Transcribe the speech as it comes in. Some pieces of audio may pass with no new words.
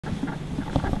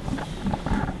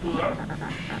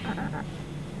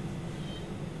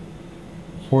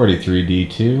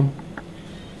43D2.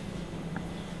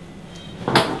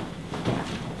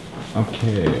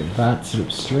 Okay, bat, sit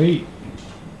up straight.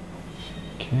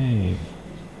 Okay.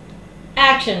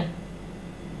 Action.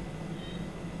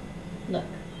 Look.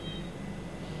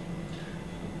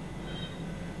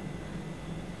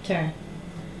 Turn.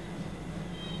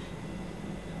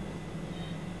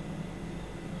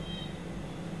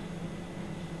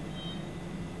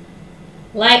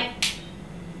 Light.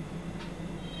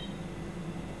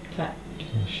 Cut. Okay,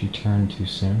 she turned too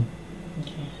soon.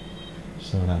 Okay.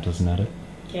 So that doesn't edit.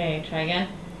 Okay, try again.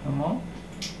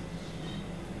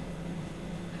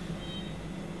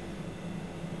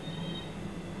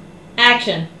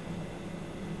 Action.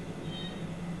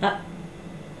 Up.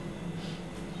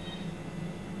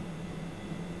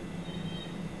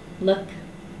 Look.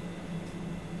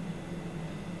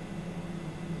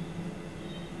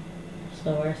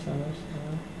 Slower, slower,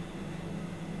 slower.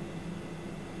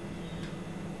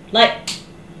 Light.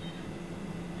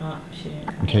 Oh, she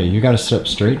didn't. Okay, you gotta sit up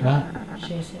straight, bat.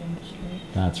 She's sitting straight.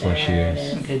 That's where she There it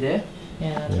is. Okay, there.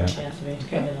 Yeah, that's where she has to be.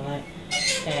 Okay. Under the light.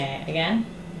 Okay, again.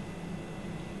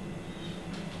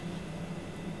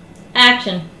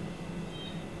 Action.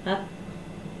 Up.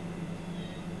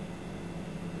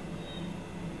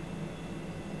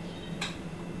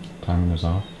 Timing was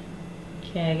off.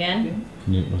 Okay, again.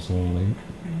 Newt was a little late.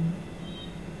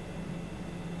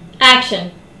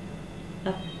 Action.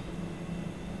 Up.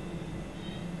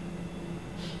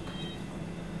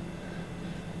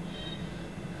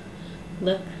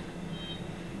 Look.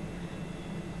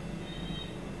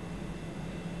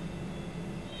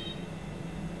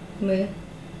 Move.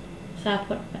 ซาพ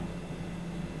ด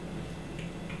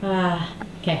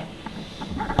โอเค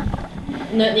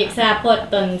เนื้ออีกซาพด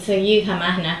ตนซื้อยื้อค่ะม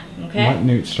านะ okay Let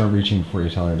Newt start reaching before you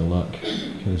tell her to look,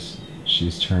 because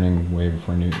she's turning way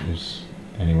before Newt is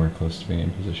anywhere close to being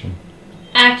in position.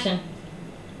 Action.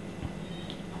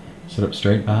 Sit up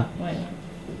straight, bat. Wait.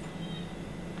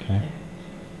 Okay.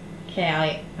 Okay,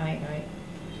 alright.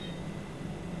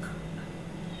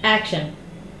 Action.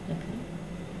 Okay.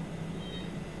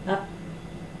 Up.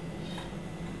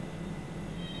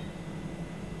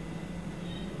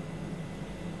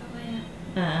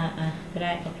 Good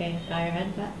eye. Okay, bow your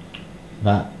head back.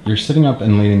 Bat. You're sitting up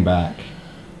and leaning back.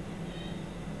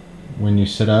 When you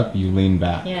sit up, you lean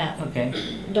back. Yeah. Okay.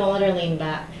 Don't let her lean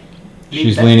back.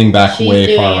 She's leaning back She's way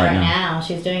doing far it right now.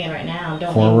 She's doing it right now.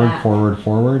 Don't Forward, lean back. forward,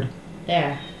 forward.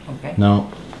 There. Okay. No.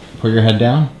 Put your head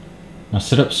down. Now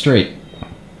sit up straight.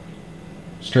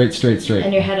 Straight, straight, straight.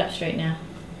 And your head up straight now.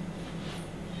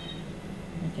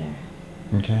 Right there.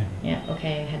 Okay. Yeah,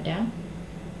 okay, head down.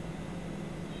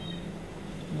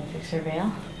 We'll fix her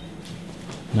veil.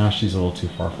 Now she's a little too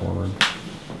far forward.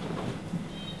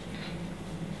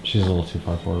 She's a little too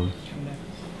far forward.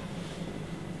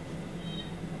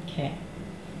 Okay.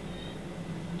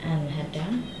 And head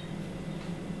down.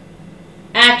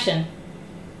 Action.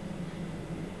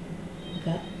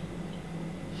 Cut.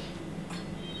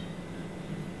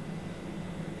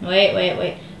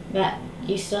 Wait. That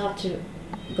you still have to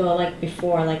go like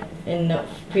before, like in the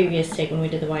previous take when we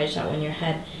did the wide shot, when your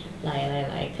head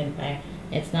likeขึ้นไป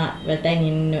it's not but then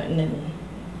you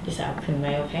just เอาขึ้นไป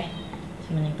okay ใช่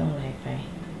มันยังต้องไหลไป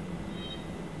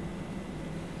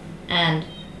and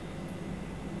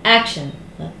action.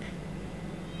 Look.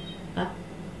 Up.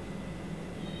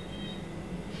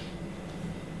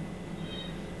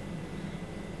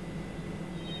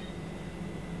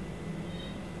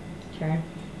 Turn.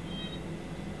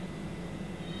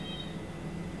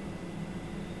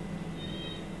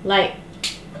 Light.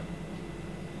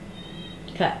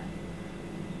 Cut.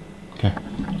 Okay.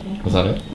 Was that it?